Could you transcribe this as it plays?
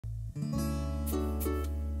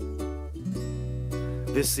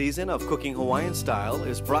This season of Cooking Hawaiian Style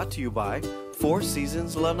is brought to you by Four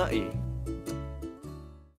Seasons Lanai.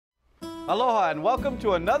 Aloha and welcome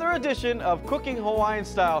to another edition of Cooking Hawaiian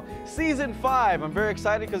Style Season 5. I'm very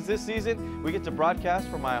excited because this season we get to broadcast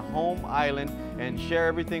from my home island and share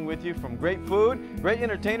everything with you, from great food, great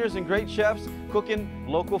entertainers and great chefs cooking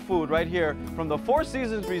local food right here from the Four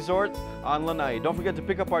Seasons Resort on Lanai. Don't forget to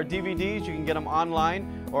pick up our DVDs. You can get them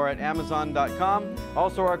online or at Amazon.com.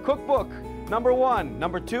 Also our cookbook, number 1.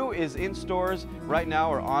 Number 2 is in stores right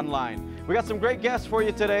now or online. We got some great guests for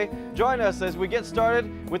you today. Join us as we get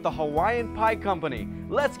started with the Hawaiian Pie Company.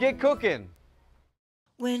 Let's get cooking.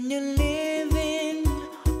 When you're living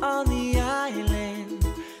on the island,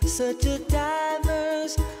 such a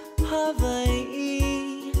diverse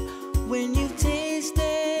Hawaii. When you've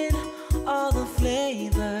tasted all the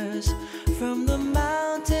flavors, from the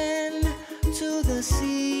mountain to the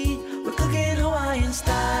sea, we're cooking Hawaiian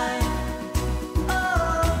style.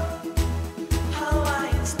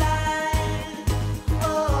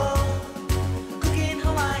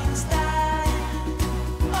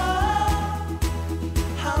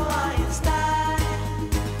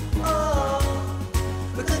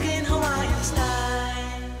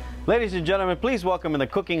 Ladies and gentlemen, please welcome in the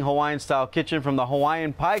Cooking Hawaiian Style kitchen from the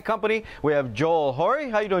Hawaiian Pie Company. We have Joel Hori.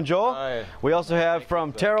 How you doing, Joel? Hi. We also have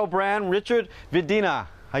from Taro Brand, Richard Vidina.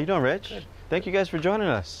 How you doing, Rich? Good. Thank you guys for joining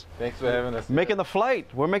us. Thanks for having us. Making the flight.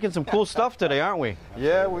 We're making some cool stuff today, aren't we?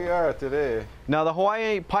 Yeah, we are today. Now, the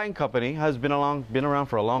Hawaiian Pie Company has been around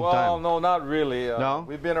for a long time. Well, no, not really. No?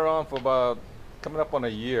 We've been around for about coming up on a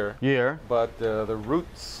year. But the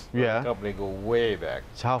roots of the company go way back.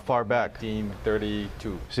 So how far back?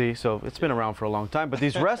 1932. See, so it's been around for a long time. But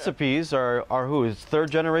these recipes are who? Is third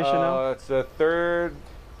generation now? It's the third,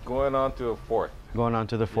 going on to a fourth. Going on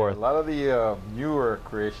to the fourth. Yeah, a lot of the newer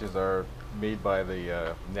creations are made by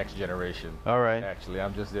the next generation. All right. Actually,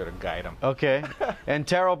 I'm just there to guide them. Okay. And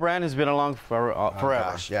Taro Brand has been along for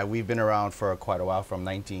forever. Gosh, yeah, we've been around for quite a while, from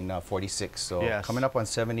 1946, so coming up on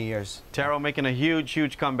 70 years. Taro making a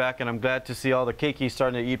huge comeback, and I'm glad to see all the keiki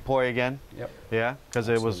starting to eat poi again. Yep. Yeah, because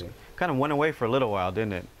it was kind of went away for a little while,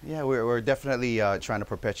 didn't it? Yeah, we're definitely trying to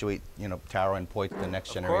perpetuate, Taro and poi to the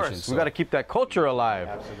next generation. Of course, so. we got to keep that culture alive.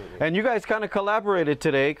 Absolutely. And you guys kind of collaborated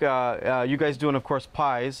today. You guys doing, of course,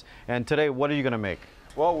 pies. And today, what are you going to make?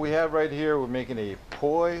 Well, we have right here, we're making a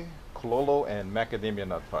poi, kololo, and macadamia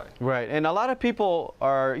nut pie. Right, and a lot of people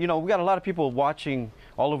are, we got a lot of people watching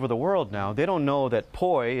all over the world now. They don't know that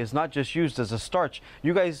poi is not just used as a starch.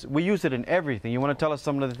 You guys, we use it in everything. You want to tell us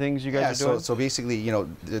some of the things you guys are doing? So basically,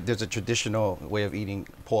 there's a traditional way of eating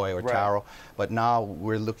poi or taro, but now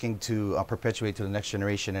we're looking to perpetuate to the next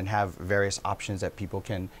generation and have various options that people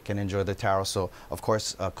can enjoy the taro. So, of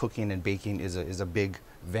course, cooking and baking is a big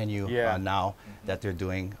venue now that they're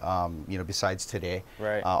doing, besides today.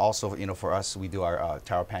 Right. Also, for us, we do our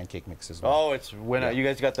taro pancake mix as well. Oh, it's when you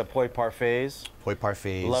guys got the poi parfaits. Poi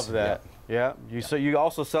parfaits. Love that. Yeah. So you're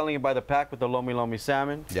also selling it by the pack with the lomi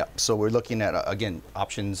salmon. Yeah. So we're looking at again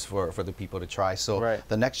options for the people to try. So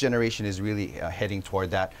the next generation is really heading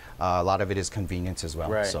toward that. A lot of it is convenience as well.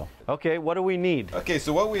 Right. So. Okay. What do we need? Okay.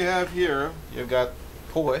 So what we have here, you've got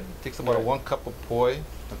poi. It takes about 1 cup of poi.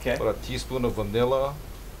 Okay. About a teaspoon of vanilla.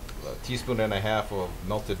 A teaspoon and a half of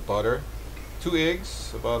melted butter, 2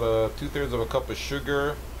 eggs, about 2/3 of a cup of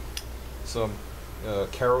sugar, some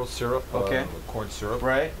caro syrup, corn syrup.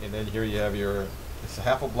 Right. And then here you have it's a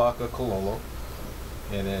half a block of kololo,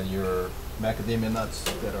 and then your macadamia nuts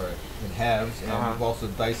that are in halves, and we've also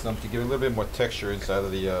diced them to give a little bit more texture inside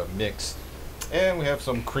of the mix. And we have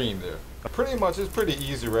some cream there. Pretty much, it's a pretty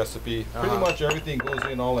easy recipe. Pretty much everything goes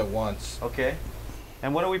in all at once. Okay.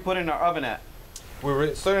 And what do we put in our oven at?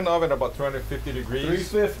 We're setting the oven about 350 degrees.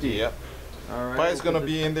 350? Yep. All right. Pie's going to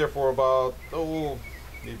be in there for about,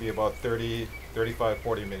 maybe about 30, 35,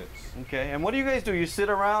 40 minutes. Okay. And what do you guys do? You sit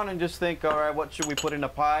around and just think, all right, what should we put in a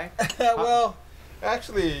pie? Well,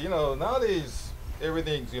 actually, nowadays,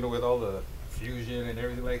 everything's, with all the fusion and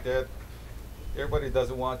everything like that, everybody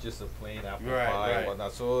doesn't want just a plain apple pie and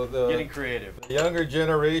whatnot. So getting creative. The younger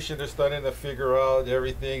generation, they're starting to figure out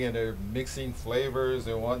everything, and they're mixing flavors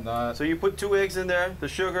and whatnot. So you put 2 eggs in there, the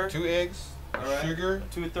sugar. 2 eggs, sugar,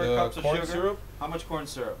 2/3 cups of corn sugar. syrup. How much corn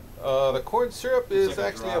syrup? The corn syrup is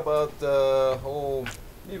like actually about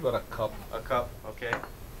maybe about a cup. A cup. Okay.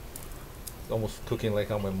 It's almost cooking like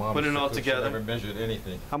how my mom put it all cook. together. She never measured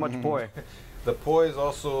anything. How much poi? The poi is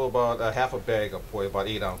also about a half a bag of poi, about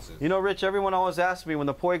 8 ounces. Rich, everyone always asks me when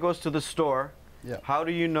the poi goes to the store, how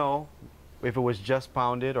do you know if it was just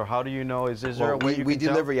pounded, or how do you know? Is there a way you we can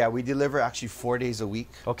deliver? tell? Yeah, we deliver actually 4 days a week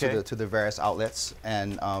Okay. to the various outlets,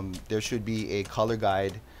 and there should be a color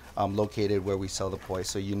guide located where we sell the poi,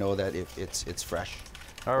 so you know that it's fresh.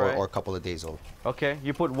 All right. Or a couple of days old. Okay,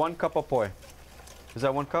 you put 1 cup of poi. Is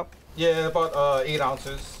that 1 cup? Yeah, about 8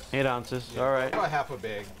 ounces. 8 ounces. Yeah, All right. About half a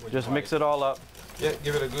bag. Just mix it all up. Yeah,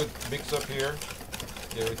 give it a good mix up here.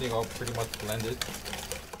 Get everything all pretty much blended.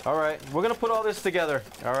 All right, we're gonna put all this together.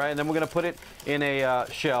 All right, and then we're gonna put it in a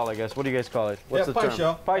shell, I guess. What do you guys call it? What's the pie term?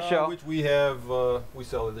 shell. Pie shell. Which we have, we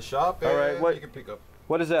sell at the shop. All right, and what- you can pick up.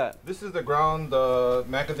 What is that? This is the ground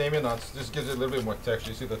macadamia nuts. This gives it a little bit more texture.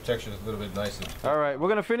 You see the texture is a little bit nicer. All right, we're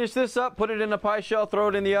gonna finish this up, put it in a pie shell, throw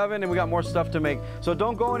it in the oven, and we got more stuff to make. So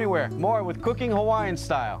don't go anywhere. More with Cooking Hawaiian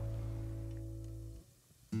Style.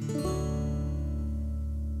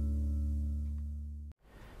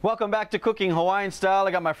 Welcome back to Cooking Hawaiian Style.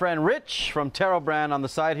 I got my friend Rich from Taro Brand on the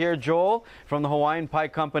side here. Joel from the Hawaiian Pie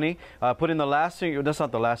Company. Put in the last thing. That's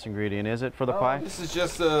not the last ingredient, is it, for the pie? This is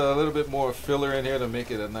just a little bit more filler in here to make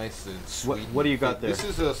it a nice and sweet. What do you got there? This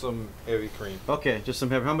is some heavy cream. Okay, just some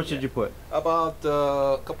heavy. How much did you put? About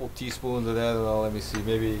a couple teaspoons of that. Well, let me see,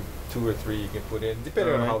 maybe 2 or 3 you can put in,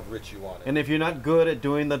 depending on how rich you want it. And if you're not good at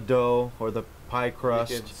doing the dough or the pie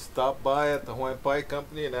crust, You can stop by at the Hawaiian Pie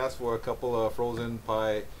Company and ask for a couple of frozen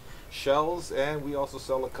pie shells, and we also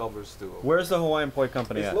sell the covers too. where's the Hawaiian Pie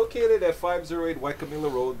Company It's at? located at 508 Waikimila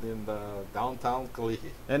Road in downtown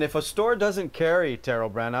Kalihi. And if a store doesn't carry Taro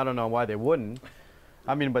Brand, I don't know why they wouldn't.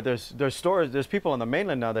 I mean, but there's stores, there's people on the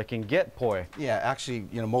mainland now that can get poi. Yeah, actually,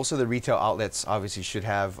 most of the retail outlets obviously should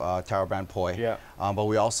have Taro Brand poi. Yeah. But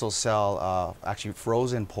we also sell actually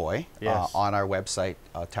frozen poi Yes. on our website,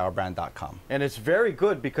 tarobrand.com. And it's very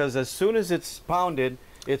good because as soon as it's pounded,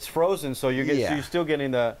 it's frozen, so you get so Yeah. you're still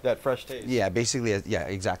getting that fresh taste. Yeah, basically, yeah,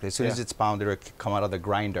 exactly. As soon as Yeah. it's pounded or come out of the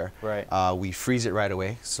grinder, Right. We freeze it right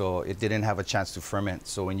away, so it didn't have a chance to ferment.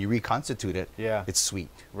 So when you reconstitute it, Yeah. it's sweet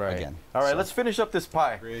Right. again. All right, So- let's finish up this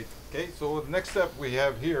pie. Great. Okay, so the next step we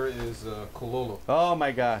have here is kulolo. Oh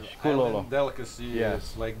my gosh, kulolo. Island delicacy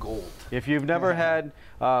Yes. is like gold. If you've never had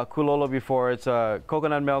kulolo before, it's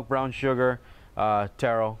coconut milk, brown sugar,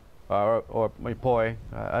 taro, or poi.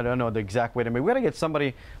 I don't know the exact way to make. We gotta get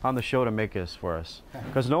somebody on the show to make this for us,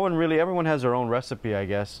 because everyone has their own recipe, I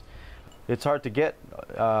guess. It's hard to get.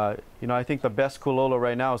 I think the best kulolo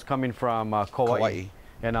right now is coming from Kauai. Kauai.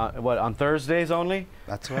 And on Thursdays only?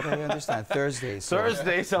 That's what I understand. Thursdays. So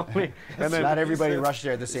Thursdays only. And then not everybody rushed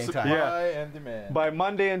there at the same time. Supply and demand. by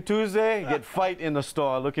Monday and Tuesday, get fight in the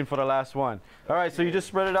store looking for the last one. All right, so you just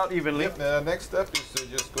spread it out evenly. Yep, the next step is to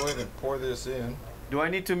just go ahead and pour this in. Do I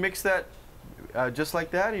need to mix that just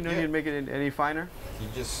like that? You don't need to make it any finer? You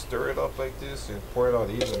just stir it up like this and pour it out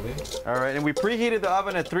evenly. All right, and we preheated the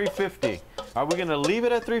oven at 350. Are we gonna leave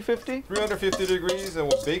it at 350? 350 degrees, and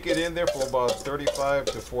we'll bake it in there for about 35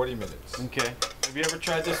 to 40 minutes. Okay. Have you ever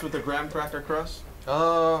tried this with a graham cracker crust?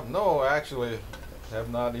 No, actually, have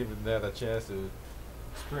not even had a chance to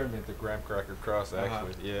experiment the graham cracker crust,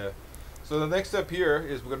 actually. Yeah. So the next step here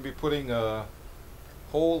is we're going to be putting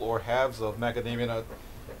whole or halves of macadamia nut.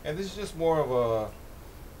 And this is just more of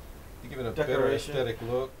to give it a better Decoration. aesthetic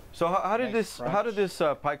look. So how did Nice this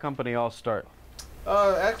pie company all start?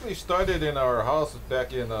 Actually started in our house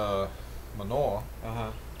back in Manoa.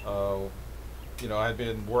 I'd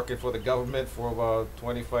been working for the government for about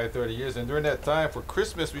 25, 30 years. And during that time, for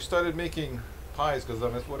Christmas, we started making pies because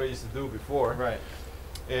that's what I used to do before. Right.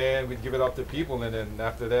 And we'd give it up to people. And then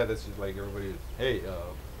after that, it's just like everybody, hey,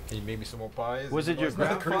 can you make me some more pies? Was it your It's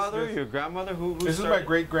not grandfather, Christmas. your grandmother who This is started? my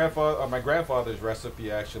great-grandfather, my grandfather's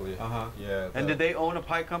recipe, actually. Yeah. And did they own a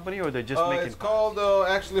pie company, or they just making? It's called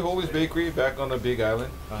actually Holy's Bakery back on the Big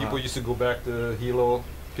Island. People used to go back to Hilo,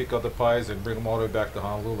 pick up the pies, and bring them all the way back to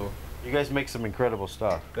Honolulu. You guys make some incredible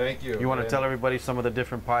stuff. Thank you. You want to And- tell everybody some of the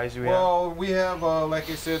different pies you have? Well, we have, like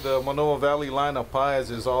I said, the Manoa Valley line of pies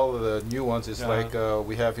is all of the new ones. It's like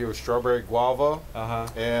we have here strawberry guava,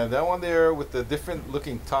 and that one there with the different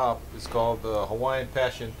looking top is called the Hawaiian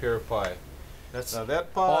Passion Pear Pie. That's Now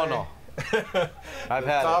that pie, oh no. I've the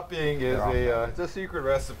had it. topping is it's a secret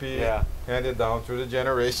recipe Yeah. handed down through the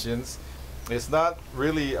generations. It's not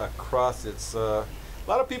really a crust. It's a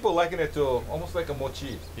lot of people liken it to almost like a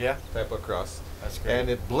mochi Yeah, type of crust. that's great. And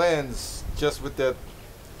it blends just with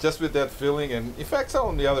that filling, and in fact some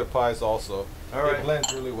of the other pies also. All right. It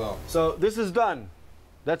blends really well. So this is done.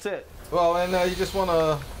 That's it. Well, and you just want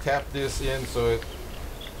to tap this in so it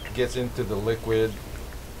gets into the liquid.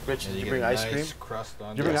 Rich, And did you get bring a ice nice cream? crust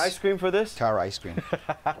on Did you bring this. ice cream for this? Taro ice cream.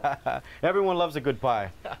 Everyone loves a good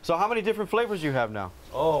pie. So how many different flavors you have now?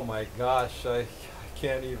 Oh my gosh, I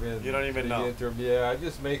can't even. You don't even know. Into them. Yeah, I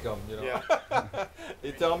just make them. You know. Yeah.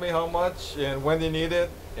 They tell me how much and when they need it,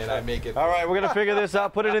 and I make it. All right, we're gonna figure this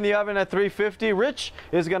out. Put it in the oven at 350. Rich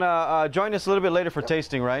is gonna join us a little bit later for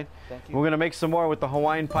tasting, right? Thank you. We're gonna make some more with the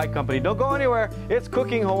Hawaiian Pie Company. Don't go anywhere. It's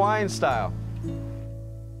Cooking Hawaiian Style.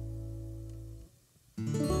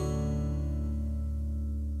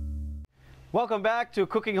 Welcome back to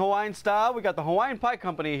Cooking Hawaiian Style. We got the Hawaiian Pie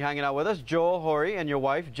Company hanging out with us, Joel, Hori, and your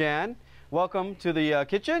wife, Jan. Welcome to the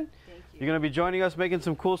kitchen. Thank you. You're going to be joining us making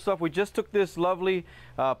some cool stuff. We just took this lovely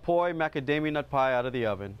poi macadamia nut pie out of the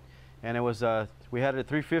oven, and it was we had it at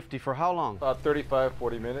 350 for how long? About 35,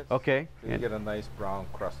 40 minutes. Okay. So you get a nice brown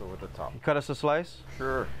crust over the top. You cut us a slice.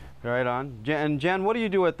 Sure. Right on. Jan, what do you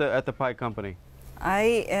do at the pie company?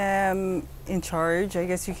 I am in charge, I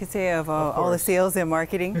guess you could say, of all the course. sales and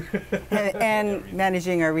marketing and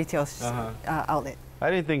managing our retail outlet.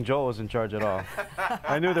 I didn't think Joel was in charge at all.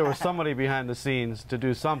 I knew there was somebody behind the scenes to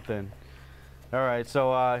do something. All right,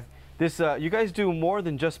 so you guys do more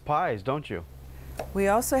than just pies, don't you? We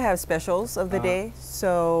also have specials of the day,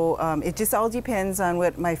 so it just all depends on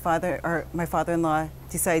what my father-in-law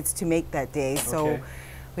decides to make that day. So Okay.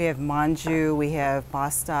 we have manju, we have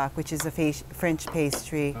bostock, which is a French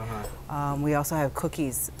pastry. We also have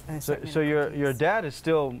cookies. So your dad is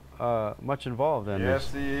still much involved in Yes,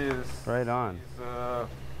 this. he is. Right on. He's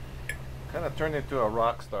kind of turned into a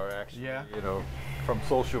rock star, actually. Yeah. You know, from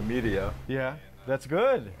social media. Yeah, that's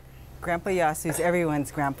good. Grandpa Yasu's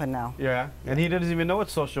everyone's grandpa now. Yeah, and he doesn't even know what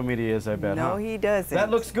social media is, I bet, No, huh? he doesn't. That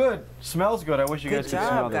looks good. Smells good. I wish you Good guys could smell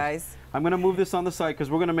job, this. guys. I'm going to move this on the side because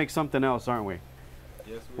we're going to make something else, aren't we?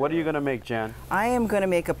 Yes, What are you going to make, Jan? I am going to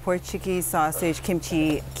make a Portuguese sausage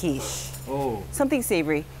kimchi quiche. Oh, Something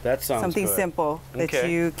savory. that sounds Something good. simple that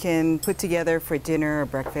Okay. you can put together for dinner or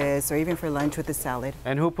breakfast or even for lunch with a salad.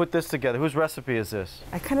 And who put this together? Whose recipe is this?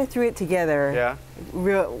 I kind of threw it together Yeah.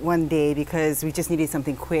 one day because we just needed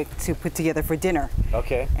something quick to put together for dinner.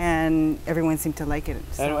 Okay. And everyone seemed to like it.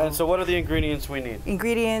 And so what are the ingredients we need?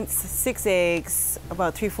 Ingredients, 6 eggs,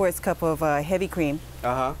 about 3/4 cup of heavy cream.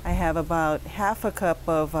 Uh-huh. I have about half a cup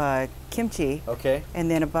of kimchi, Okay. and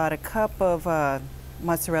then about a cup of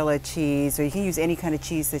mozzarella cheese, or you can use any kind of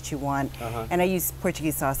cheese that you want. And I use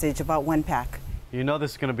Portuguese sausage, about 1 pack. You know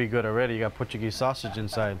this is going to be good already. You got Portuguese sausage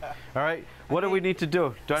inside. All right. What do we need to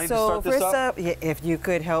do? Do I need to So start this first up? up, if you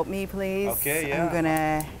could help me, please. Okay, yeah. I'm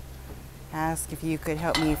gonna ask if you could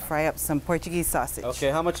help me fry up some Portuguese sausage. Okay.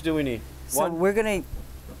 How much do we need? So One?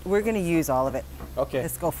 we're gonna use all of it. Okay.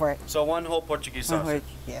 Let's go for it. So one whole Portuguese sausage.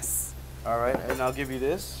 Yes. All right. And I'll give you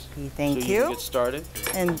this. Thank so you. can get started.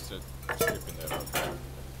 And Stripping that out.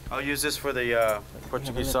 I'll use this for the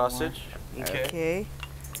Portuguese little sausage. Okay. okay.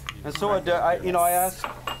 And so I asked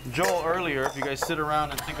Joel earlier if you guys sit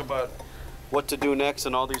around and think about what to do next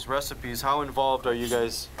and all these recipes. How involved are you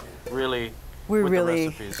guys really? We're with the really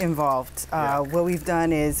recipes? involved. Yeah. What we've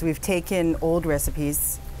done is we've taken old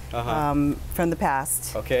recipes from the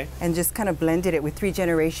past Okay. and just kind of blended it with 3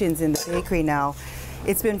 generations in the bakery now.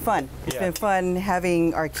 It's been fun. It's Yeah. been fun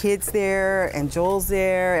having our kids there, and Joel's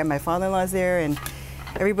there, and my father-in-law's there, and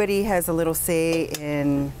everybody has a little say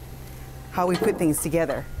in how we put things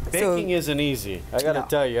together. Baking isn't easy. I gotta No.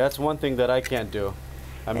 tell you, that's one thing that I can't do.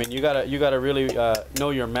 I mean, you gotta really know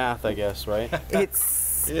your math, I guess, right? It's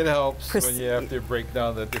It helps Pres- when you have to break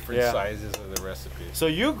down the different Yeah. sizes of the recipe. So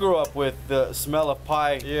you grew up with the smell of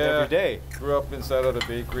pie every day. Grew up inside of the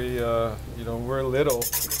bakery. You know, we're little.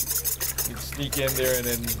 We'd sneak in there and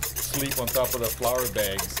then sleep on top of the flour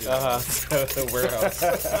bags. You know, the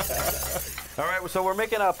warehouse. All right, so we're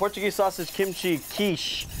making a Portuguese sausage kimchi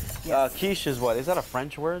quiche. Yes. Quiche is what? Is that a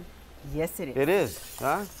French word? yes, it is. It is.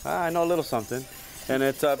 Huh? I know a little something. And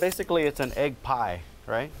it's basically it's an egg pie,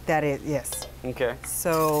 right? That is, yes. Okay.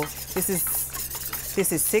 So this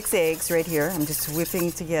is 6 eggs right here. I'm just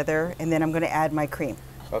whipping together, and then I'm going to add my cream.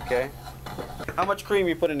 Okay. How much cream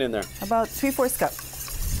you putting in there? About 3/4 cup.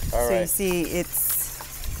 All So you right. see, it's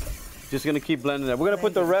Just gonna keep blending that. We're gonna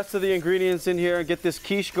put the rest of the ingredients in here and get this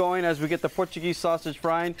quiche going as we get the Portuguese sausage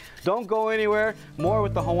frying. Don't go anywhere. More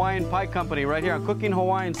with the Hawaiian Pie Company right here on Cooking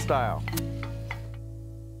Hawaiian Style.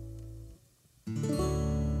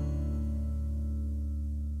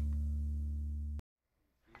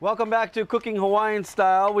 Welcome back to Cooking Hawaiian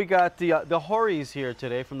Style. We got the Horis here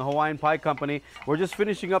today from the Hawaiian Pie Company. We're just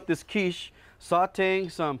finishing up this quiche,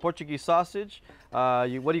 sauteing some Portuguese sausage. What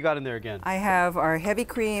do you got in there again? I have our heavy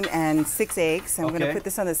cream and 6 eggs. I'm going Okay. to put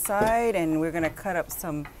this on the side, and we're going to cut up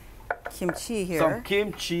some kimchi here. Some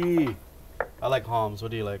kimchi. I like Hams. What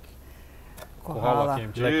do you like? Kohala.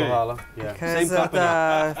 kimchi. You like Kohala? Yeah. Because Same of company.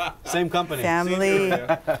 the Same company. family.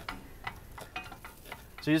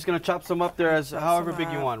 So you're just gonna chop some up there as however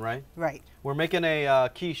big you want, right? Right. We're making a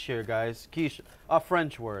quiche here, guys. Quiche, a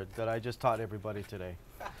French word that I just taught everybody today.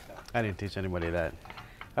 I didn't teach anybody that.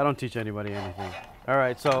 I don't teach anybody anything. All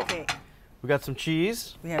right, so Okay. we got some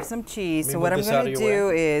cheese. We have some cheese. Let me So what move I'm this out going of to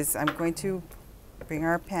your do is I'm going to bring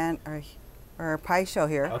our pan, our pie shell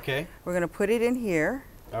here. Okay. We're going to put it in here,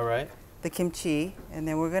 All right. the kimchi, and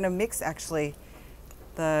then we're going to mix actually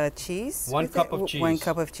the cheese. One with cup it. of cheese. 1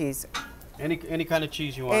 cup of cheese. Any kind of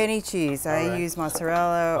cheese you want. Any cheese. All I right. use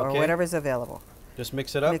mozzarella or Okay. whatever's available. Just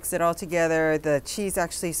mix it up. Mix it all together. The cheese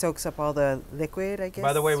actually soaks up all the liquid, I guess.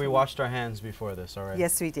 By the way, we washed our hands before this. All right.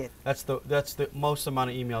 Yes, we did. That's the most amount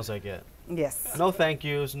of emails I get. Yes. No thank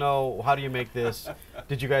yous. No. How do you make this?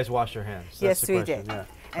 Did you guys wash your hands? That's Yes, the we question, did. Yeah.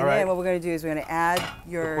 And All right. then what we're going to do is we're going to add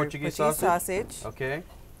your Portuguese sausage. Okay.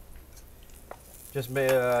 Just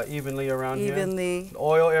evenly around here. Evenly.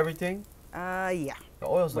 Oil everything. Yeah. The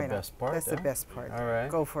oil's the Why not? best part. That's the eh? best part. All right.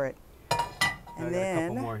 Go for it. I And got a then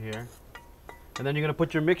couple more here. And then you're gonna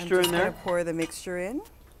put your I'm mixture just in going there, to pour the mixture in.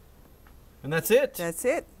 and that's it. That's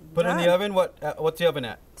it. Put it in the Done. oven. What's the oven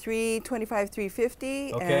at? 325,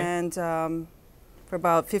 350, Okay. and for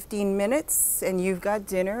about 15 minutes, and you've got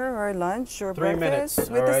dinner or lunch or 3 breakfast minutes.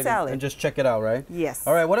 with All a right, salad. and just check it out, right? Yes.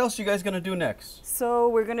 All right. What else are you guys gonna do next? So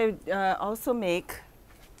we're going to also make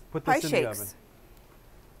Put pie this in the oven. shakes.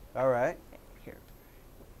 All right. Here.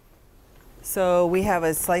 So we have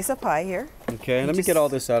a slice of pie here. Okay. You Let me just- get all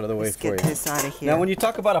this out of the way Let's for get you. this out of here. Now, when you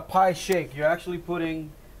talk about a pie shake, you're actually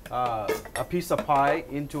putting a piece of pie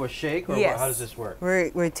into a shake, or Yes. how does this work?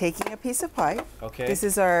 We're taking a piece of pie. Okay. This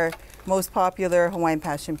is our most popular Hawaiian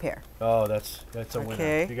passion pear. Oh, that's a winner.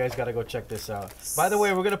 Okay. You guys got to go check this out. By the way,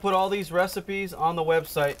 we're going to put all these recipes on the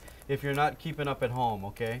website if you're not keeping up at home,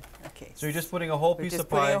 okay? Okay. So you're just putting a whole We're piece just of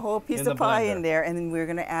pie putting a whole piece in the of pie in blender. there, and then we're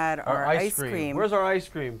gonna add our ice cream. Where's our ice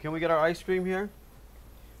cream? Can we get our ice cream here?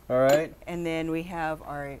 All right. And then we have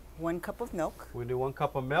our 1 cup of milk. We do 1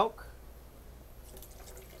 cup of milk.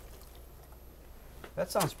 That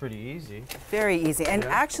sounds pretty easy. Very easy. And Yeah.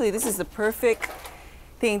 actually, this is the perfect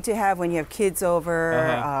thing to have when you have kids over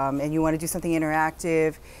and you want to do something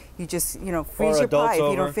interactive. You just, freeze your adults pie. If you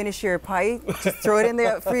over. don't finish your pie, just throw it in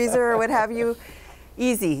the freezer or what have you.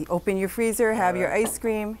 Easy. Open your freezer, have your ice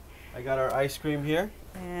cream, I got our ice cream here.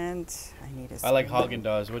 and I need a I like spoon.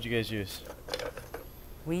 Haagen-Dazs. What'd you guys use?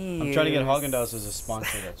 I'm trying to get Haagen-Dazs as a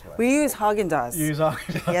sponsor, that's why. We use Haagen-Dazs. You use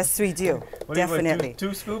Haagen-Dazs? Yes, we do. What do you put, Definitely.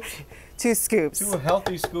 two scoops? 2 scoops. 2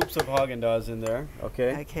 healthy scoops of Haagen-Dazs in there,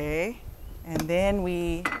 okay? Okay. And then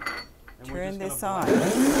we And we're turn just this gonna on. blend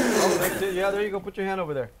it. Oh, that's it. Yeah, there you go. Put your hand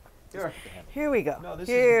over there. Here. Here we go. No, this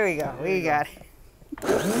Here is- we go. there We you got it.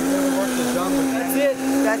 Work is done with That's it.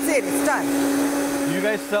 That's it. It's done. Do you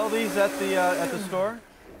guys sell these at the store?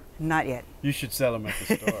 Not yet. You should sell them at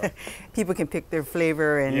the store. People can pick their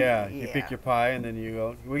flavor and Yeah, you pick your pie and then you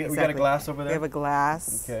go. We got a Exactly. glass over We there? have a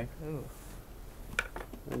glass. Okay. Ooh,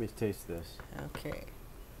 Let me taste this. okay.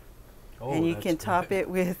 Oh, And you that's can good. top it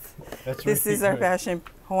with. That's This really is our good.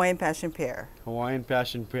 Hawaiian passion pear. Hawaiian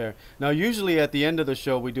passion pear. Now, usually at the end of the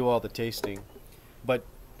show, we do all the tasting, but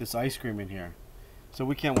this ice cream in here. So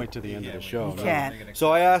we can't wait till the end of the show. You no? can.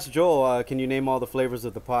 So I asked Joel, can you name all the flavors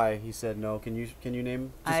of the pie? He said no. Can you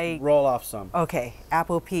name? Just roll off some. Okay.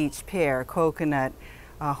 Apple, peach, pear, coconut,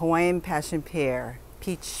 Hawaiian passion pear,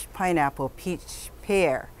 peach, pineapple, peach,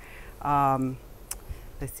 pear.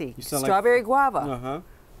 Let's see. You sound like- Strawberry guava. Uh-huh.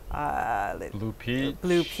 Blue peach.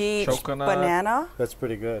 Blue peach, Coconut. banana. That's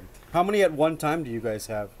pretty good. How many at one time do you guys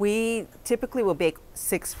have? We typically will bake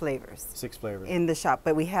 6 flavors 6 flavors. in the shop,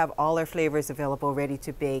 but we have all our flavors available ready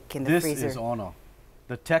to bake in the This freezer. is ono.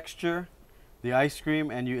 The texture, the ice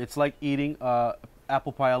cream, and it's like eating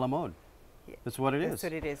apple pie a la mode. Yeah. That's what it is. That's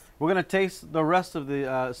what it is. We're gonna taste the rest of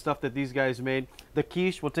the stuff that these guys made. The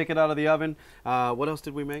quiche, we'll take it out of the oven. What else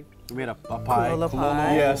did we make? We made a pie. Kulala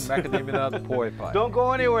pie. Yes. Macadamia nut poi pie. Don't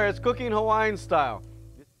go anywhere. It's cooking Hawaiian style.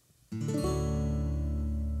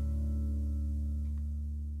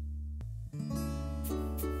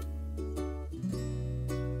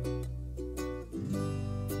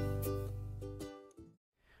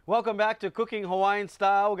 Welcome back to Cooking Hawaiian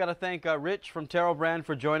Style. We got to thank Rich from Taro Brand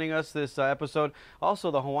for joining us this episode.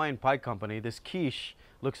 Also, the Hawaiian Pie Company. This quiche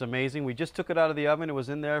looks amazing. We just took it out of the oven. It was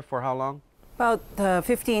in there for how long? About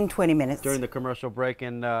 15, 20 minutes. During the commercial break,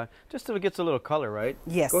 and just till it gets a little color, right?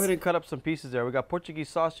 Yes. Go ahead and cut up some pieces there. We got Portuguese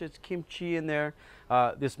sausage, kimchi in there,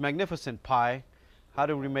 this magnificent pie. How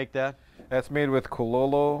do we make that? That's made with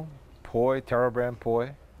kololo, poi, Taro brand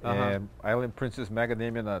poi, Uh-huh. and Island Princess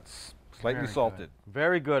macadamia nuts, slightly salted.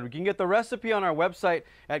 Very good. You can get the recipe on our website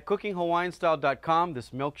at cookinghawaiianstyle.com.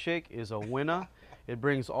 This milkshake is a winner. It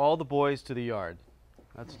brings all the boys to the yard.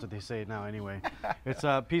 That's what they say now anyway. It's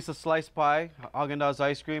a piece of sliced pie, Haagen-Dazs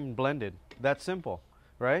ice cream, blended. That's simple,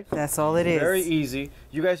 right? That's all it is. Very easy.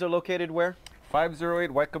 You guys are located where?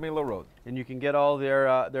 508 White Camilo Road. And you can get all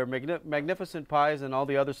their magnificent pies and all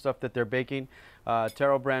the other stuff that they're baking.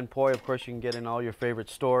 Taro brand poi, of course, you can get in all your favorite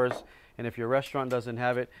stores. And if your restaurant doesn't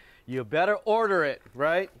have it, you better order it,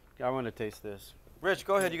 right? I want to taste this. Rich,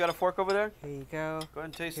 go ahead. You got a fork over there? Here you go. Go ahead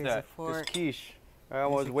and taste Here's that. a fork. This quiche. I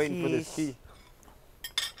was a waiting for this quiche.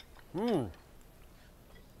 quiche.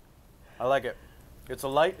 I like it. It's a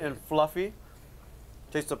light and fluffy.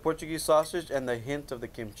 Taste the Portuguese sausage and the hint of the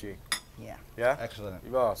kimchi. Yeah. Yeah? Excellent.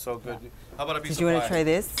 Oh, so good. How about a piece Did you of want pie? to try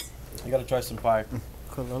this? You got to try some pie.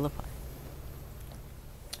 Kololo pie.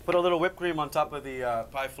 Put a little whipped cream on top of the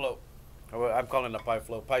pie float. I'm calling it a pie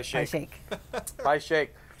float. Pie shake. Pie shake. Pie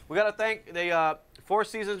shake. We got to thank the Four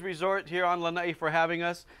Seasons Resort here on Lanai for having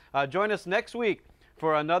us. Join us next week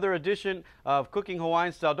for another edition of Cooking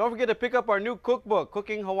Hawaiian Style. Don't forget to pick up our new cookbook,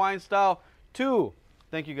 Cooking Hawaiian Style 2.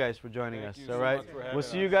 Thank you guys for joining us. All right. We'll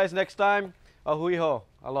see you guys next time. Ahui ho.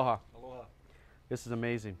 Aloha. Aloha. This is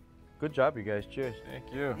amazing. Good job, you guys. Cheers.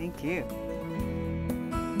 Thank you. Thank you.